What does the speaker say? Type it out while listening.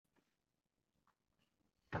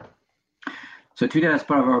So today, as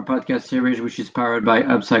part of our podcast series, which is powered by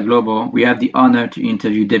Upside Global, we have the honor to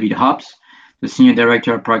interview David Hobbs, the Senior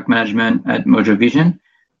Director of Product Management at Mojo Vision,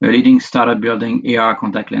 a leading startup building AR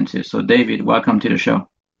contact lenses. So David, welcome to the show.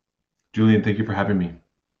 Julian, thank you for having me.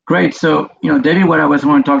 Great. So, David, what I was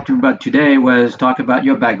want to talk to you about today was talk about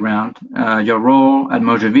your background, your role at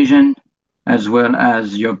Mojo Vision, as well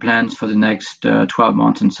as your plans for the next 12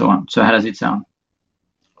 months and so on. So how does it sound?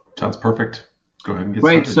 Sounds perfect. Go ahead and get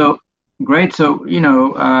Great. started. Great. So,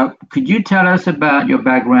 could you tell us about your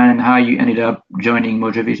background and how you ended up joining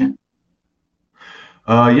Mojo Vision?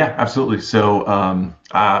 Yeah, absolutely. So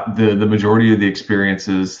the majority of the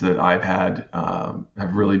experiences that I've had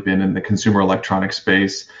have really been in the consumer electronics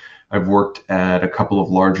space. I've worked at a couple of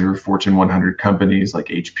larger Fortune 100 companies like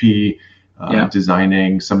HP,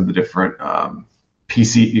 designing some of the different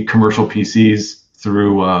commercial PCs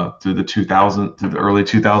through the early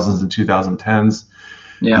 2000s and 2010s.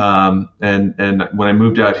 Yeah. And when I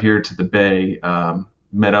moved out here to the Bay,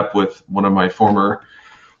 met up with one of my former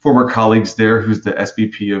colleagues there, who's the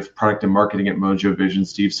SVP of Product and Marketing at Mojo Vision,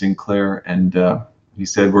 Steve Sinclair, and he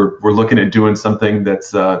said we're looking at doing something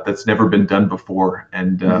that's never been done before.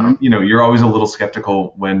 And you're always a little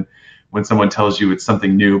skeptical when someone tells you it's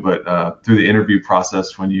something new, but through the interview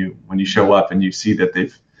process, when you show up and you see that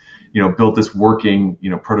they've built this working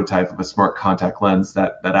prototype of a smart contact lens,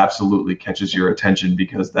 that absolutely catches your attention,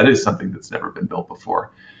 because that is something that's never been built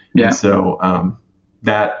before. Yeah. And so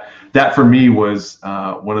that for me was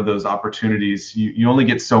one of those opportunities. You only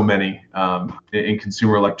get so many in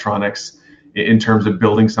consumer electronics in terms of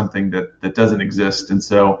building something that doesn't exist. And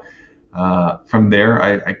so from there,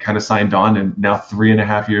 I kind of signed on, and now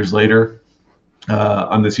 3.5 years later,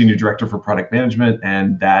 I'm the Senior Director for Product Management,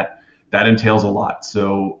 and that entails a lot.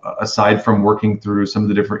 So aside from working through some of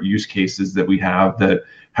the different use cases that we have that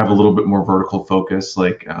have a little bit more vertical focus,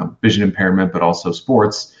 like vision impairment, but also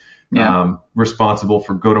sports, responsible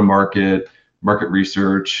for go-to-market, market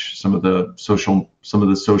research, some of the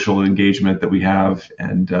social engagement that we have,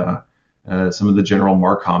 and some of the general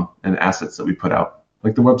marcom and assets that we put out,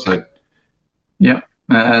 like the website. Yeah,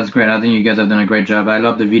 that's great. I think you guys have done a great job. I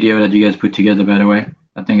love the video that you guys put together, by the way.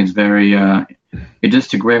 I think it's it's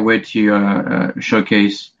just a great way to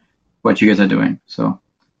showcase what you guys are doing. So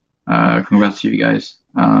congrats to you guys.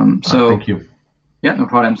 Thank you. Yeah, no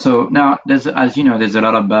problem. So now, there's a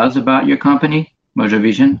lot of buzz about your company, Mojo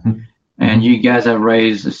Vision, and you guys have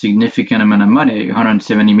raised a significant amount of money,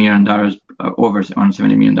 $170 million, over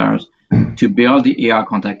 $170 million, to build the AR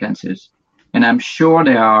contact lenses. And I'm sure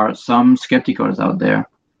there are some skepticals out there,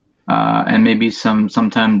 and maybe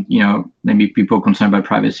sometimes maybe people concerned about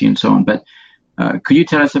privacy and so on. But could you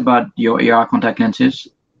tell us about your AR contact lenses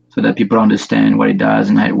so that people understand what it does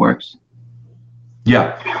and how it works?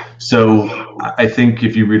 Yeah. So I think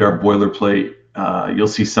if you read our boilerplate, you'll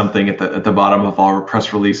see something at the bottom of our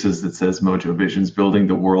press releases that says Mojo Vision's building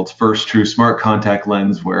the world's first true smart contact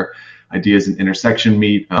lens where ideas and intersection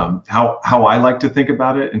meet. How I like to think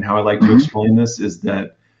about it and how I like to explain this is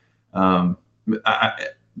that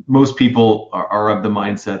most people are of the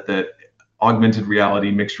mindset that augmented reality,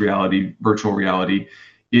 mixed reality, virtual reality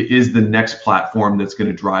is the next platform that's going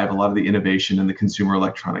to drive a lot of the innovation in the consumer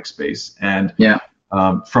electronic space. And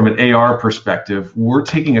from an AR perspective, we're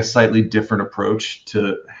taking a slightly different approach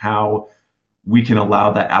to how we can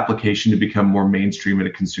allow that application to become more mainstream in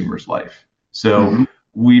a consumer's life. So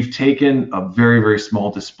we've taken a very, very small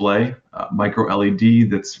display, micro LED,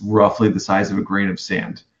 that's roughly the size of a grain of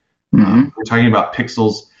sand. We're talking about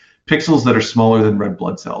pixels that are smaller than red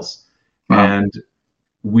blood cells. Wow. And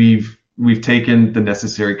we've taken the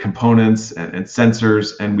necessary components and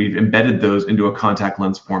sensors, and we've embedded those into a contact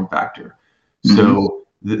lens form factor. So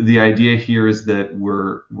the idea here is that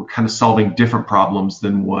we're kind of solving different problems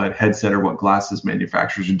than what headset or what glasses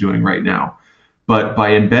manufacturers are doing right now. But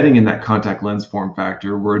by embedding in that contact lens form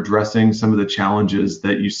factor, we're addressing some of the challenges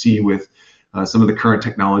that you see with some of the current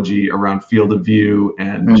technology around field of view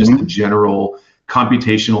and just the general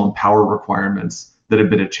computational and power requirements that have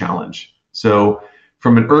been a challenge. So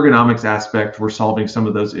from an ergonomics aspect, we're solving some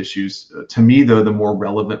of those issues. To me, though, the more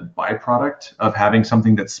relevant byproduct of having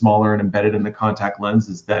something that's smaller and embedded in the contact lens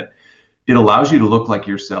is that it allows you to look like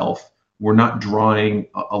yourself. We're not drawing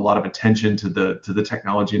a lot of attention to the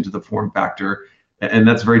technology and to the form factor. And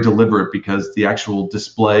that's very deliberate, because the actual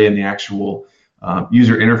display and the actual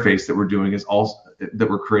user interface that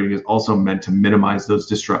we're creating is also meant to minimize those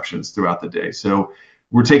disruptions throughout the day. So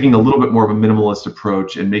we're taking a little bit more of a minimalist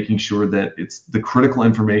approach and making sure that it's the critical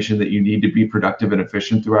information that you need to be productive and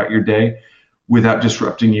efficient throughout your day without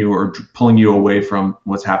disrupting you or pulling you away from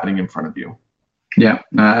what's happening in front of you. Yeah,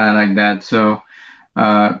 I like that. So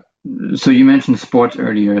So you mentioned sports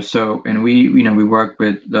earlier. So, and we work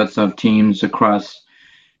with lots of teams across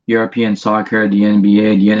European soccer, the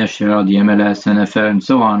NBA, the NHL, the MLS, NFL, and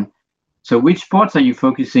so on. So which sports are you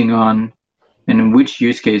focusing on, and which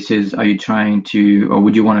use cases are you trying to, or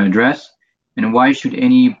would you want to address? And why should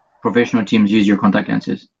any professional teams use your contact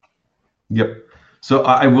lenses? Yep. So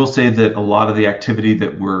I will say that a lot of the activity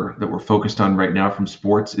that we're focused on right now from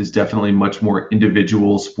sports is definitely much more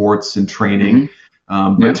individual sports and training.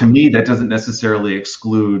 Hmm. But Yeah. to me, that doesn't necessarily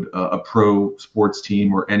exclude a pro sports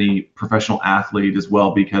team or any professional athlete as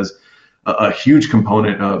well, because a huge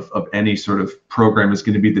component of any sort of program is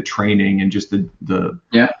going to be the training and just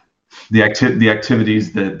Yeah. the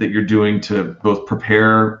activities that you're doing to both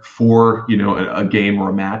prepare for a game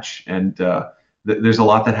or a match, and there's a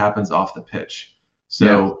lot that happens off the pitch. Yeah.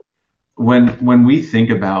 So when we think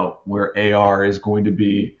about where AR is going to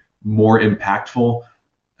be more impactful,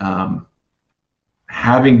 um,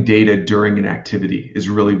 having data during an activity is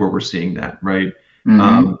really where we're seeing that, right?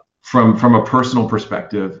 Hmm. From a personal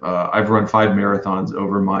perspective, I've run 5 marathons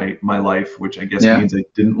over my life, which I guess Yeah. means I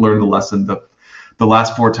didn't learn the lesson the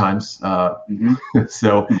last 4 times. Hmm.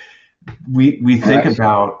 So we think Right.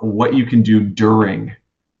 about what you can do during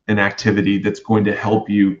an activity that's going to help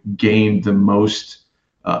you gain the most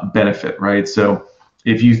benefit, right? So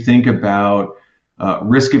if you think about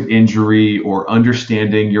risk of injury or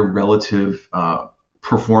understanding your relative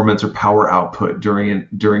performance or power output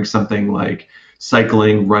during something like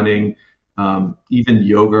cycling, running, even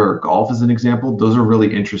yoga or golf as an example, those are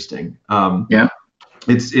really interesting. Yeah.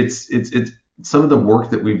 It's some of the work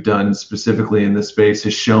that we've done specifically in this space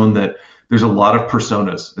has shown that there's a lot of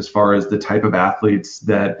personas as far as the type of athletes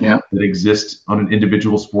Yeah. that exist on an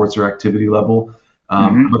individual sports or activity level.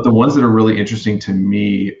 Hmm. But the ones that are really interesting to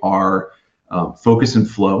me are focus and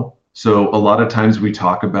flow. So a lot of times we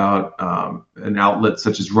talk about an outlet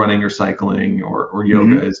such as running or cycling or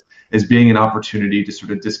yoga Hmm. as being an opportunity to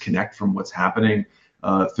sort of disconnect from what's happening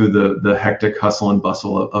through the hectic hustle and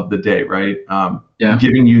bustle of the day, right? Yeah.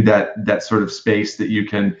 Giving you that sort of space that you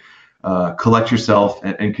can collect yourself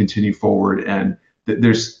and continue forward. And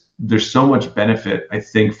there's so much benefit, I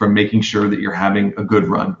think, from making sure that you're having a good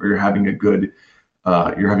run or you're having a good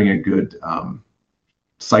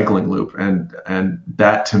cycling loop, and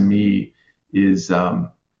that to me is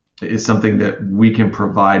something that we can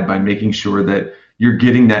provide by making sure that you're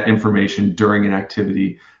getting that information during an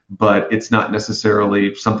activity, but it's not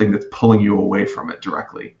necessarily something that's pulling you away from it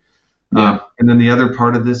directly. Yeah. And then the other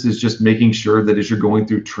part of this is just making sure that as you're going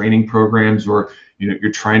through training programs, or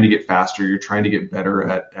you're trying to get faster, you're trying to get better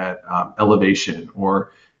at elevation,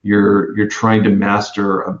 or you're trying to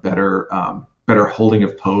master a better holding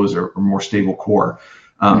of pose, or more stable core.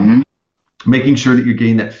 Um, Hmm. Making sure that you're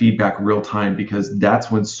getting that feedback real time, because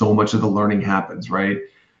that's when so much of the learning happens, right?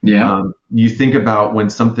 Yeah. You think about when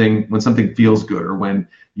something feels good, or when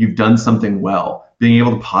you've done something well, being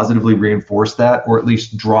able to positively reinforce that, or at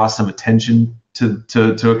least draw some attention to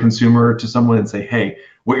a consumer, to someone, and say, hey,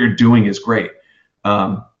 what you're doing is great.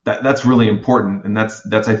 That's really important, and that's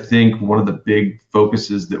I think one of the big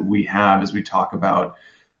focuses that we have as we talk about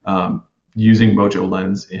um, using Mojo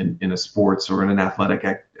Lens in a sports or in an athletic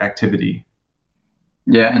activity.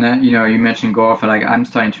 Yeah. And then, you mentioned golf, and like I'm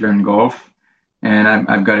starting to learn golf, and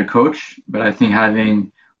I've got a coach, but I think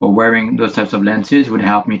having or wearing those types of lenses would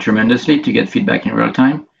help me tremendously to get feedback in real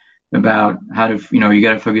time about how to, you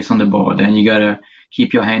got to focus on the ball, and you got to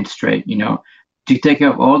keep your hands straight, to take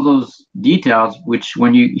care of all those details, which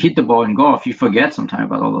when you hit the ball in golf, you forget sometimes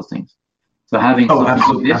about all those things. So having Oh, something like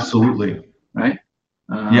absolutely, this, absolutely. right,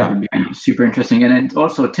 Yeah. would be super interesting. And then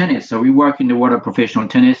also tennis. So we work in the world of professional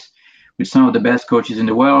tennis with some of the best coaches in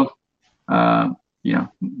the world. Uh,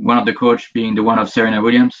 one of the coach being the one of Serena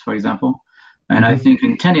Williams, for example. And I Mhm. think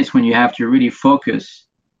in tennis, when you have to really focus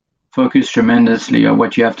tremendously on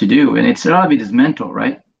what you have to do, and it's a lot of it is mental,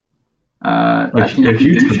 right? A, I think a that could be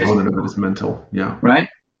huge interesting, component of it is mental. Yeah. right?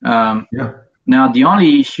 Um, Yeah. Now, the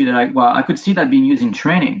only issue that I could see that being used in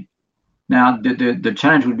training. Now, the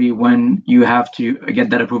challenge would be when you have to get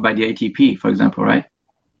that approved by the ATP, for example, right?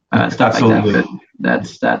 Stuff like that. But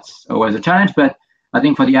Absolutely. that's always a challenge. But I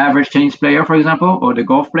think for the average tennis player, for example, or the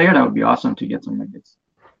golf player, that would be awesome to get something like this.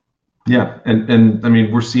 Yeah, and I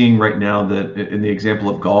mean, we're seeing right now that in the example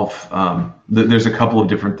of golf, there's a couple of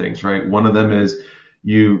different things, right? One of them is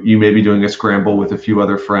you may be doing a scramble with a few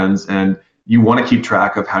other friends, and you want to keep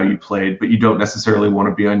track of how you played, but you don't necessarily want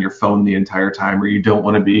to be on your phone the entire time, or you don't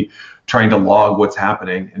want to be trying to log what's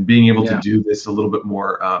happening. And being able to Yeah. do this a little bit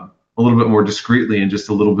more discreetly, and just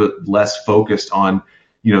a little bit less focused on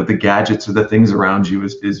the gadgets or the things around you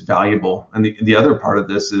is valuable. And the other part of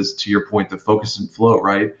this is, to your point, the focus and flow,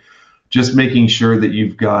 right? just making sure that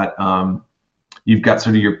you've got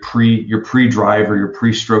sort of your pre-drive or your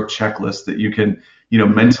pre-stroke checklist that you can,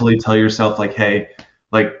 mentally tell yourself like, hey,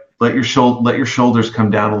 like let your shoulders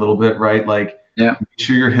come down a little bit, right? Like, Yeah. make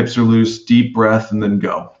sure your hips are loose, deep breath, and then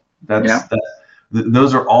go. Yeah.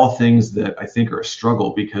 Those are all things that I think are a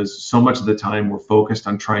struggle, because so much of the time we're focused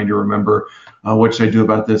on trying to remember, what should I do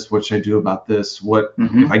about this? What should I do about this? What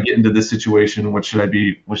if I get into this situation? What should I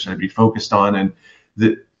be focused on? And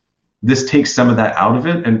this takes some of that out of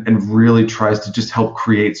it, and really tries to just help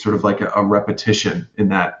create sort of like a repetition in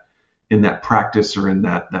that practice, or in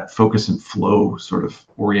that focus and flow sort of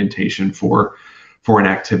orientation for an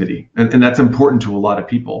activity. And that's important to a lot of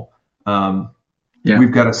people. Yeah.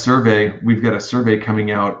 We've got a survey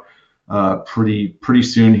coming out pretty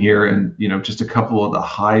soon here, and just a couple of the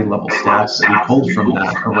high level stats that we pulled from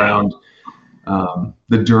that around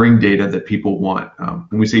the during data that people want.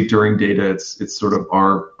 When we say during data, it's sort of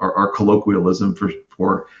our colloquialism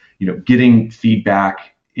for getting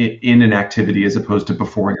feedback in an activity as opposed to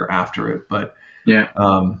before or after it. But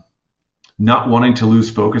not wanting to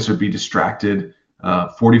lose focus or be distracted.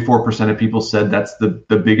 44% of people said that's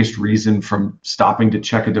the biggest reason from stopping to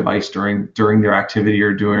check a device during their activity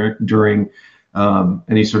or during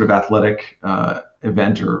any sort of athletic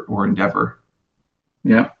event or endeavor.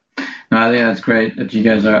 Yeah. No, I think that's great that you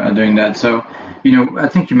guys are doing that. So, I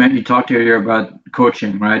think you talked earlier about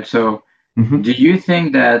coaching, right? So do you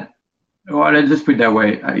think that, well, let's just put it that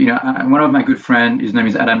way. One of my good friends, his name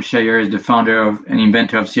is Adam Shayer, is the founder and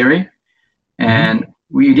inventor of Siri. And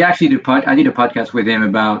I did a podcast with him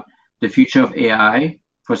about the future of AI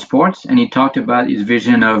for sports. And he talked about his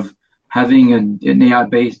vision of having an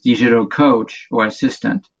AI-based digital coach or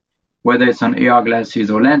assistant, whether it's on AR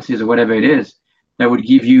glasses or lenses or whatever it is, that would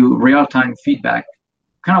give you real-time feedback,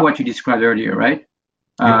 kind of what you described earlier, right?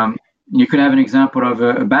 Yeah. You could have an example of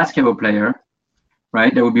a basketball player,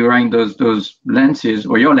 right, that would be wearing those lenses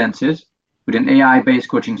or your lenses with an AI-based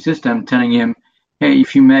coaching system telling him, hey,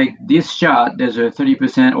 if you make this shot, there's a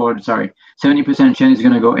 70% chance it's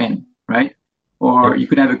going to go in, right? Or you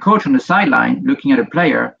could have a coach on the sideline looking at a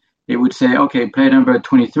player. They would say, okay, player number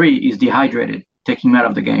 23 is dehydrated, take him out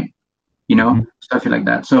of the game, stuff like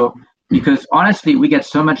that. So, because honestly, we get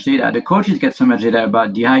so much data. The coaches get so much data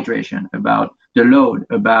about dehydration, about the load,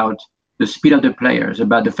 about the speed of the players,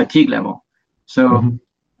 about the fatigue level. So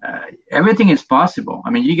everything is possible.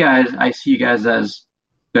 I mean, I see you guys as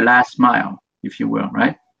the last mile, if you will,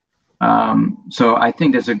 right? So I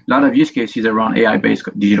think there's a lot of use cases around AI-based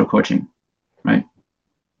digital coaching, right?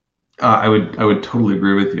 I would totally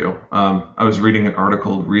agree with you. I was reading an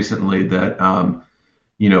article recently that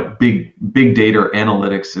big data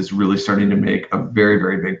analytics is really starting to make a very,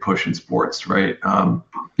 very big push in sports, right? I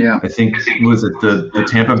think, was it the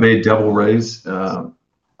Tampa Bay Devil Rays?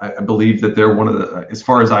 I believe that they're one of the, as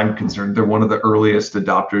far as I'm concerned, they're one of the earliest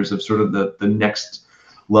adopters of sort of the next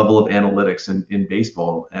level of analytics in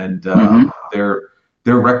baseball, and their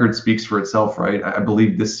record speaks for itself, right? I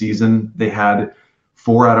believe this season they had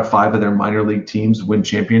 4 out of 5 of their minor league teams win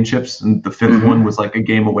championships, and the 5th one was like a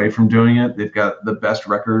game away from doing it. They've got the best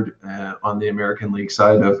record on the American League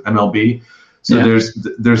side of MLB. So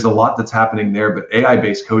there's a lot that's happening there, but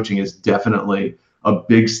AI-based coaching is definitely a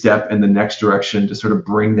big step in the next direction to sort of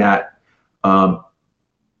bring that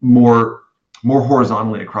more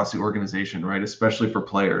horizontally across the organization, right? Especially for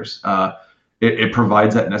players. It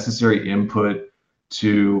provides that necessary input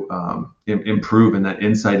to improve, and that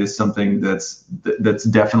insight is something that's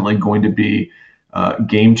definitely going to be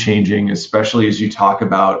game changing, especially as you talk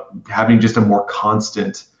about having just a more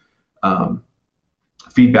constant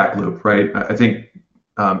feedback loop, right? I think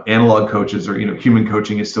analog coaches or human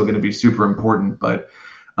coaching is still going to be super important, but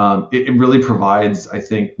it really provides, I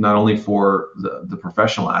think, not only for the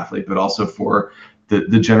professional athlete, but also for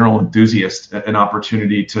the general enthusiast, an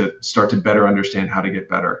opportunity to start to better understand how to get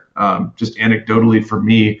better. Just anecdotally for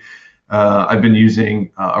me, I've been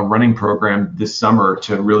using a running program this summer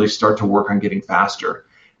to really start to work on getting faster.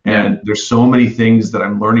 And there's so many things that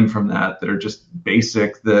I'm learning from that are just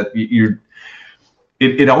basic, that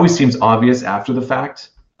it always seems obvious after the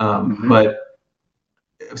fact. But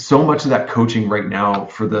so much of that coaching right now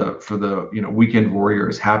for the weekend warrior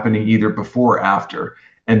is happening either before or after.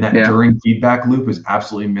 And that during feedback loop is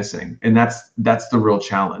absolutely missing. And that's the real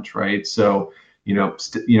challenge, right? So,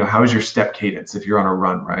 how is your step cadence if you're on a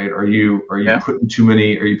run, right? Are you putting too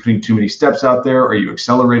many steps out there? Are you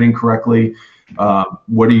accelerating correctly?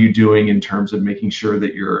 What are you doing in terms of making sure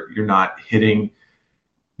that you're not hitting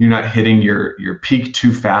your peak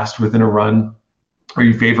too fast within a run? Are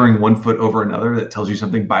you favoring one foot over another? That tells you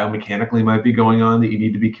something biomechanically might be going on that you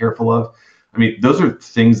need to be careful of. I mean, those are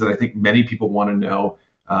things that I think many people want to know.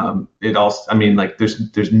 It also, I mean, like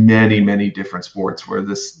there's many different sports where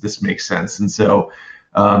this makes sense. And so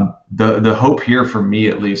the hope here for me,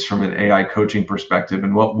 at least from an AI coaching perspective,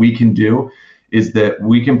 and what we can do is that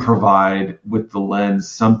we can provide with the lens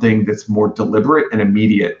something that's more deliberate and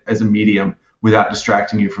immediate as a medium without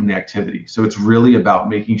distracting you from the activity. So it's really about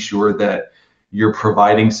making sure that you're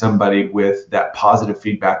providing somebody with that positive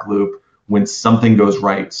feedback loop when something goes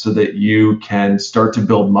right, so that you can start to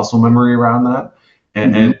build muscle memory around that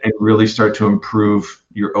and really start to improve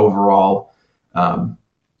your overall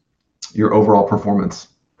performance.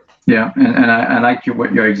 Yeah, and I like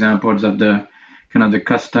your examples of the kind of the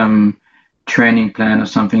custom training plan or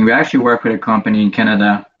something. We actually work with a company in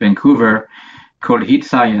Canada, Vancouver, called Heat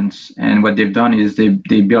Science, and what they've done is they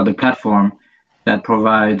build a platform that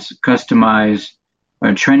provides customized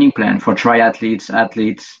training plan for triathletes,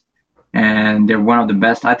 athletes, and they're one of the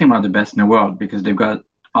best in the world, because they've got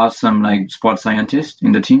awesome like sports scientists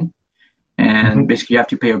in the team, and basically you have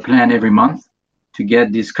to pay a plan every month to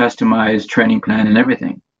get this customized training plan and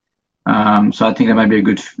everything. So I think that might be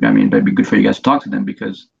that'd be good for you guys to talk to them,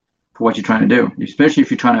 because for what you're trying to do, especially if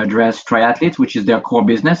you're trying to address triathletes, which is their core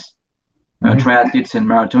business, triathletes and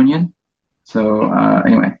marathonian. So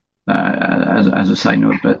anyway, as a side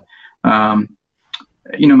note, but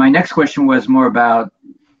my next question was more about,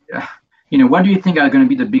 what do you think are going to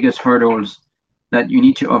be the biggest hurdles that you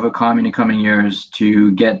need to overcome in the coming years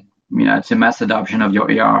to get, it's a mass adoption of your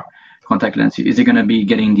AR contact lens? Is it going to be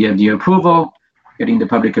getting the FDA approval, getting the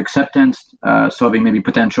public acceptance, solving maybe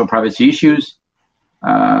potential privacy issues?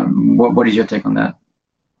 What is your take on that?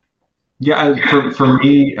 Yeah, for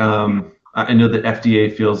me, I know that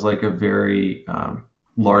FDA feels like a very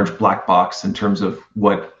large black box in terms of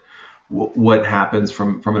what happens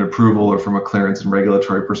from an approval or from a clearance and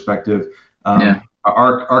regulatory perspective.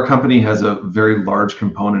 Our company has a very large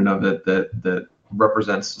component of it that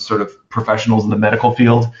represents sort of professionals in the medical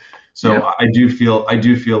field. So I do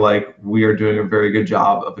feel like we are doing a very good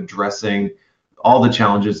job of addressing all the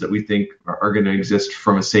challenges that we think are going to exist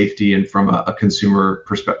from a safety and from a consumer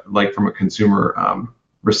perspective, like from a consumer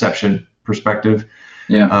reception perspective.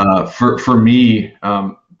 For me,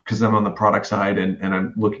 because I'm on the product side and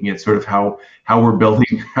I'm looking at sort of how we're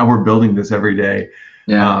building this every day.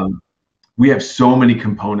 We have so many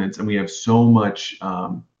components and we have so much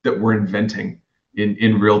that we're inventing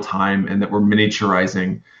in real time and that we're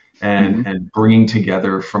miniaturizing and bringing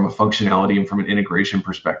together from a functionality and from an integration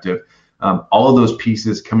perspective. All of those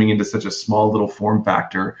pieces coming into such a small little form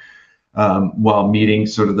factor, while meeting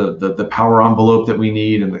sort of the power envelope that we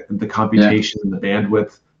need and the computation and the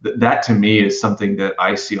bandwidth. That to me is something that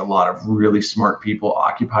I see a lot of really smart people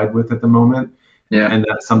occupied with at the moment. And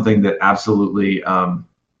that's something that absolutely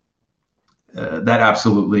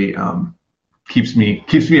keeps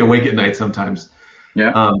me awake at night sometimes.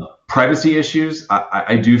 Privacy issues,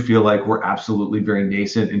 I do feel like we're absolutely very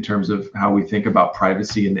nascent in terms of how we think about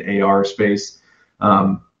privacy in the AR space.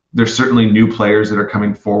 There's certainly new players that are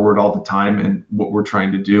coming forward all the time, and what we're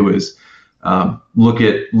trying to do is look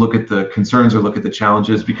at the concerns or look at the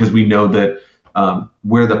challenges, because we know that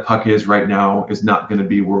where the puck is right now is not going to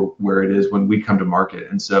be where it is when we come to market.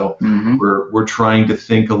 And so we're trying to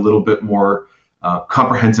think a little bit more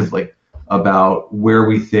comprehensively about where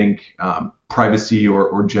we think privacy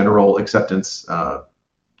or general acceptance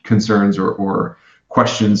concerns or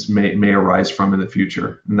questions may arise from in the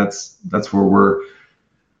future. And that's where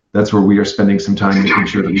we are spending some time making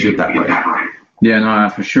sure that we get that right. Yeah, no,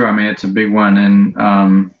 for sure. I mean, it's a big one,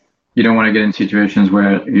 and you don't want to get in situations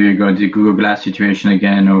where you go to the Google Glass situation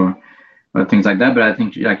again or things like that. But I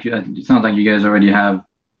think it sounds like you guys already have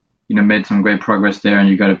made some great progress there, and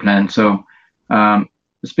you got a plan. So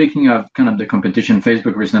speaking of kind of the competition,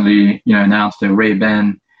 Facebook recently announced the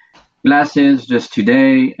Ray-Ban glasses just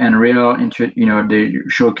today, and they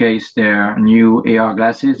showcased their new AR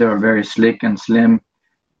glasses. They are very slick and slim.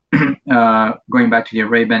 Going back to the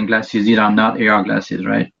Ray-Ban glasses, these are not AR glasses,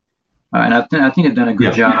 right? And I think they've done a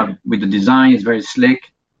good job with the design. It's very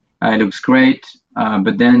slick. It looks great.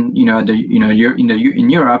 But then in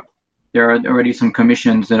Europe, there are already some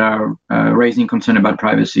commissions that are raising concern about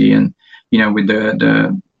privacy, and with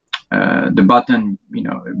the button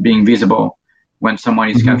being visible when someone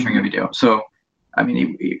is capturing a video. So I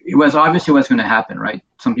mean, it was obviously what's going to happen, right?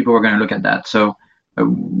 Some people were going to look at that. So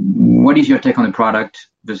what is your take on the product?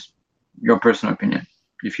 Just your personal opinion,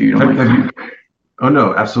 if you don't mind. Oh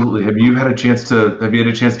no, absolutely. Have you had a chance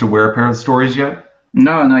to wear a pair of Stories yet?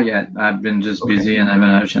 No, not yet. I've been just busy and I haven't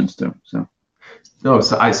had a chance to. So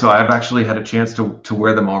I've actually had a chance to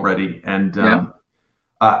wear them already, and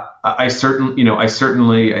I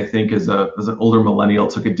think as an older millennial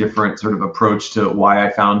took a different sort of approach to why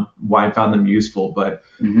I found them useful. But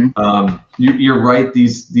you're right.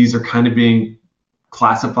 These are kind of being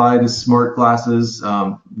classified as smart glasses.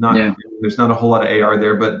 There's not a whole lot of AR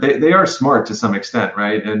there, but they are smart to some extent,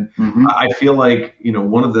 right? And I feel like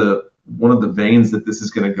one of the veins that this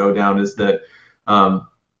is going to go down is that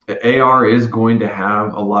AR is going to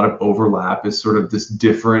have a lot of overlap as sort of this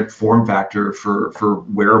different form factor for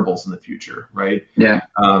wearables in the future, right? Yeah.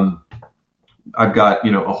 I've got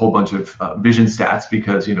a whole bunch of vision stats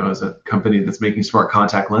because as a company that's making smart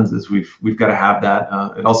contact lenses, we've got to have that.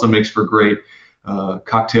 It also makes for great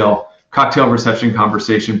cocktail reception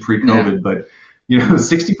conversation pre-COVID, but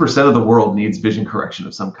 60% of the world needs vision correction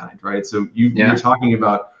of some kind, right? So you're talking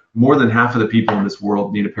about more than half of the people in this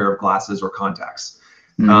world need a pair of glasses or contacts.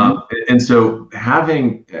 And so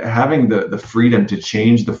having the freedom to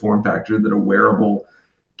change the form factor that a wearable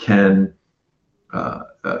can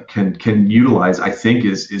utilize, I think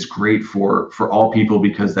is great for all people,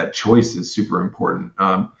 because that choice is super important.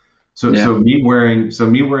 So me wearing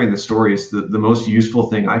the Stories, the most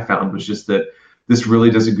useful thing I found was just that this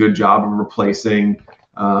really does a good job of replacing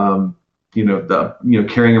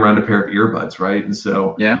carrying around a pair of earbuds, right? And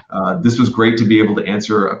so this was great to be able to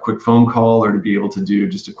answer a quick phone call or to be able to do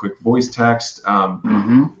just a quick voice text.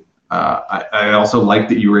 I also like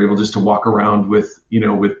that you were able just to walk around with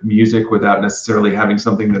music without necessarily having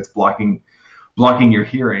something that's blocking your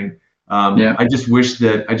hearing. I just wish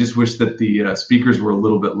that the speakers were a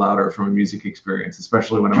little bit louder from a music experience,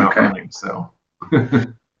 especially when I'm out running. So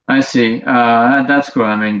I see. That's cool.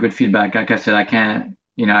 I mean, good feedback. Like I said, I can't.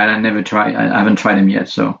 I haven't tried them yet,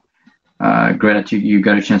 so great that you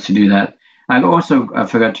got a chance to do that. I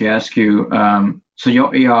forgot to ask you, so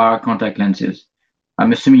your AR contact lenses,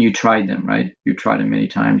 I'm assuming you tried them, right? You tried them many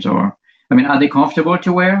times, are they comfortable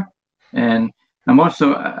to wear? And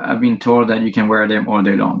I've been told that you can wear them all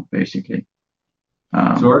day long, basically.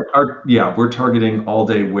 So we're targeting all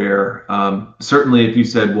day wear. Certainly if you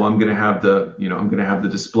said, well, I'm going to have the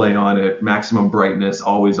display on at maximum brightness,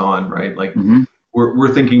 always on, right? Like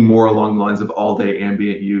we're thinking more along the lines of all day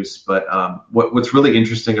ambient use. But what's really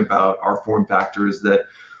interesting about our form factor is that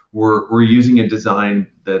we're using a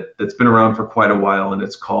design that's been around for quite a while, and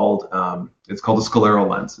it's called a scleral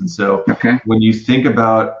lens. And so when you think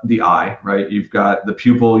about the eye, right, you've got the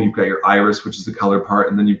pupil, you've got your iris, which is the color part,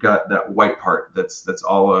 and then you've got that white part that's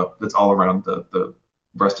all around the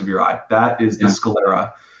rest of your eye. That is the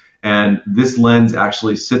sclera. And this lens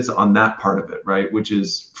actually sits on that part of it, right, which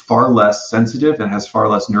is far less sensitive and has far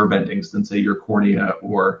less nerve endings than, say, your cornea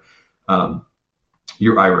or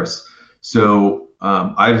your iris. So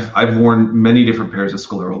I've worn many different pairs of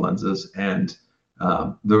scleral lenses, and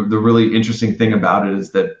the really interesting thing about it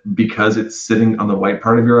is that because it's sitting on the white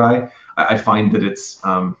part of your eye, I find that it's,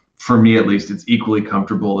 for me at least, it's equally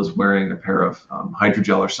comfortable as wearing a pair of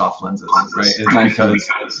hydrogel or soft lenses, right? And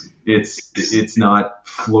it's because it's not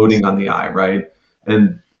floating on the eye, right?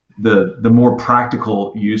 And the more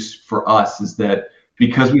practical use for us is that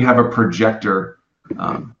because we have a projector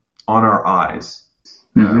on our eyes,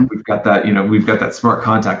 we've got that smart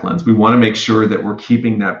contact lens. We want to make sure that we're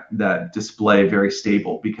keeping that display very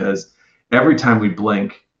stable, because every time we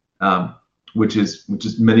blink, which is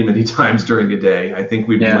many, many times during a day, I think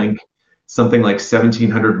we blink something like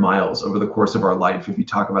 1,700 miles over the course of our life. If you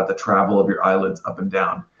talk about the travel of your eyelids up and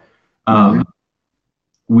down,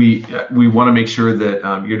 we want to make sure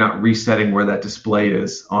that you're not resetting where that display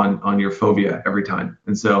is on your fovea every time.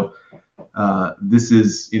 And so this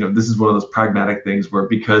is one of those pragmatic things where,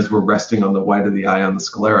 because we're resting on the white of the eye on the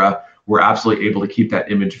sclera, we're absolutely able to keep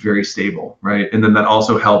that image very stable, right? And then that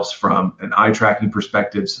also helps from an eye tracking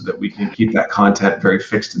perspective, so that we can keep that content very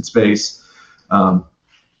fixed in space.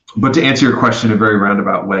 But to answer your question in a very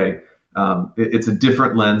roundabout way, it's a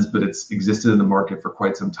different lens, but it's existed in the market for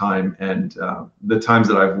quite some time, and the times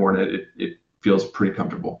that I've worn it feels pretty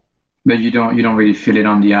comfortable. But you don't really feel it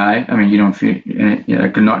on the eye. I mean, you don't feel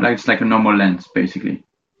it's like a normal lens, basically.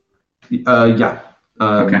 Okay.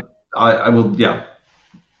 I will. Yeah.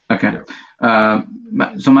 Okay.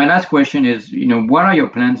 So my last question is, what are your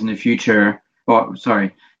plans in the future?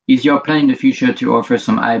 Is your plan in the future to offer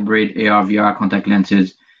some hybrid AR/VR contact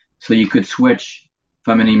lenses, so you could switch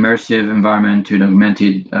from an immersive environment to an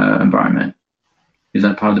augmented environment? Is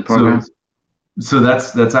that part of the program? So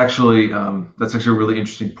that's actually a really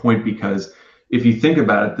interesting point, because if you think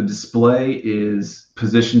about it, the display is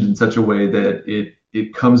positioned in such a way that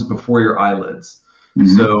it comes before your eyelids.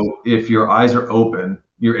 So if your eyes are open,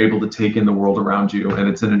 you're able to take in the world around you, and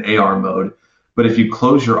it's in an AR mode. But if you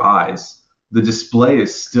close your eyes, the display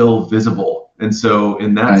is still visible And so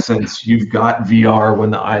in that sense, you've got VR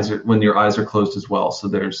when your eyes are closed as well. So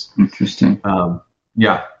there's interesting.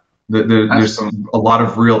 Yeah, there's a lot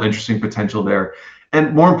of real interesting potential there.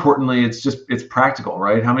 And more importantly, it's practical,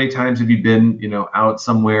 right? How many times have you been, out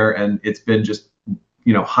somewhere and it's been just,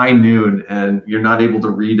 high noon and you're not able to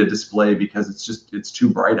read a display because it's too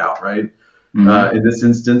bright out, right? Mm-hmm. In this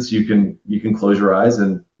instance, you can close your eyes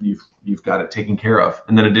and you've got it taken care of.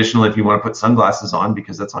 And then additionally, if you want to put sunglasses on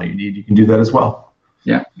because that's all you need, you can do that as well.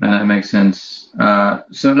 Yeah, that makes sense.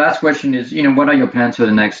 So last question is, what are your plans for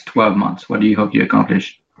the next 12 months? What do you hope to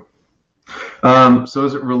accomplish? So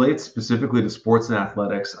as it relates specifically to sports and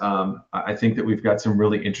athletics, I think that we've got some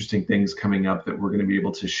really interesting things coming up that we're going to be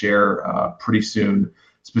able to share pretty soon,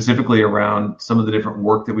 specifically around some of the different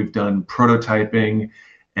work that we've done, prototyping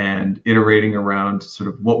and iterating around sort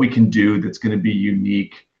of what we can do that's going to be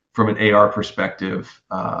unique from an AR perspective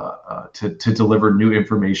to deliver new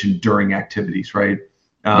information during activities, right?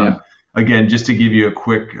 Again, just to give you a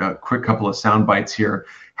quick couple of sound bites here,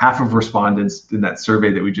 half of respondents in that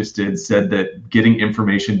survey that we just did said that getting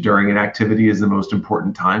information during an activity is the most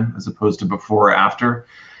important time as opposed to before or after.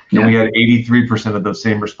 And we had 83% of those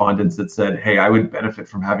same respondents that said, hey, I would benefit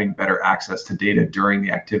from having better access to data during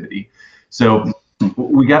the activity. So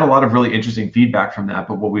we got a lot of really interesting feedback from that.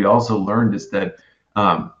 But what we also learned is that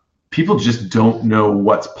people just don't know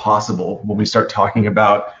what's possible when we start talking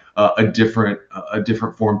about a different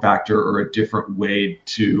form factor or a different way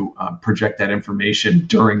to project that information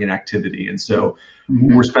during an activity. And so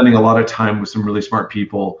we're spending a lot of time with some really smart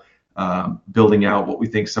people building out what we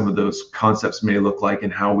think some of those concepts may look like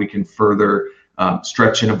and how we can further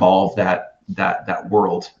stretch and evolve that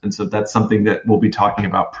world. And so that's something that we'll be talking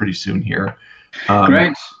about pretty soon here.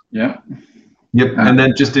 Great. Yeah. Yep. And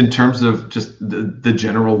then just in terms of just the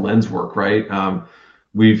general lens work, right?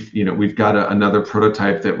 We've got another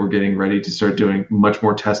prototype that we're getting ready to start doing much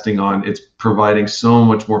more testing on. It's providing so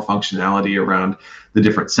much more functionality around the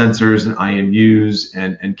different sensors and IMUs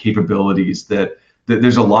and capabilities that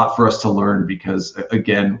there's a lot for us to learn because,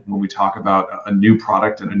 again, when we talk about a new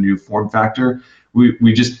product and a new form factor,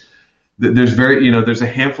 there's a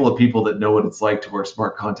handful of people that know what it's like to wear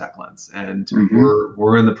smart contact lens, and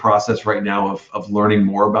we're in the process right now of learning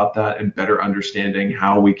more about that and better understanding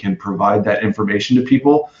how we can provide that information to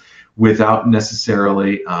people without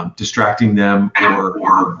necessarily distracting them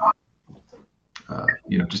or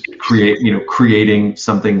just creating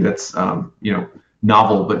something that's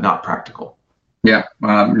novel but not practical. Yeah,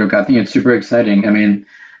 look, I think it's super exciting. I mean,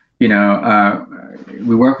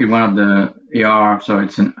 we work with one of the AR, so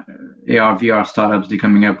it's an AR VR startups. They're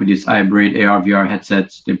coming up with these hybrid AR VR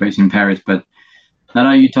headsets. They're based in Paris. But now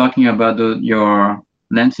that you're talking about your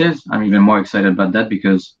lenses, I'm even more excited about that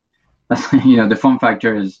because the form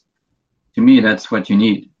factor is, to me, that's what you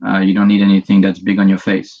need. You don't need anything that's big on your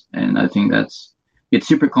face, and I think it's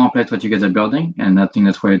super complex what you guys are building, and I think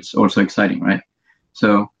that's why it's also exciting, right?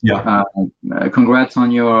 So congrats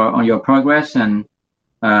on your progress, and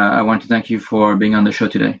I want to thank you for being on the show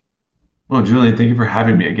today. Well, Julian, thank you for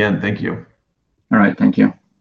having me again. Thank you. All right, thank you.